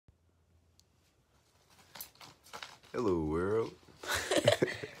Hello world.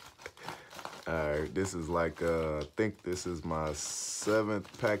 Alright, this is like I think this is my 7th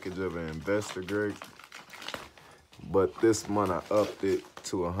package of an investor grape. But this month I upped it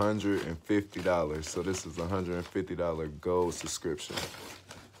to $150. So this is a $150 gold subscription.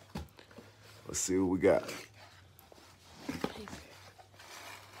 Let's see what we got.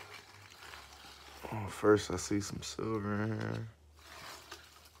 Oh, first I see some silver in here.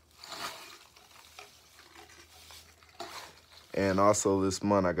 And also this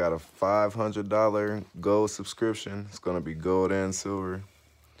month I got a $500 gold subscription. It's gonna be gold and silver,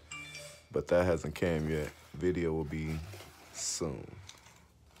 but that hasn't came yet. Video will be soon.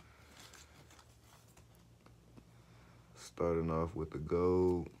 Starting off with the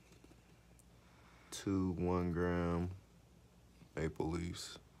gold, 2 1-gram maple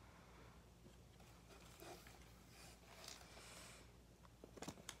leafs.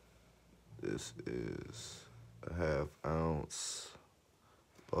 This is a 1/2 ounce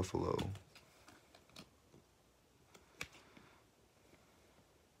buffalo.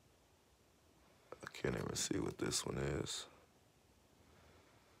 I can't even see what this one is.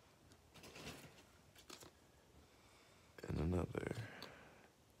 And another,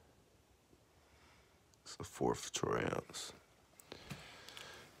 it's a 1/4 troy ounce.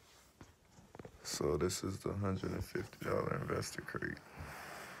 So this is the $150 investor crate.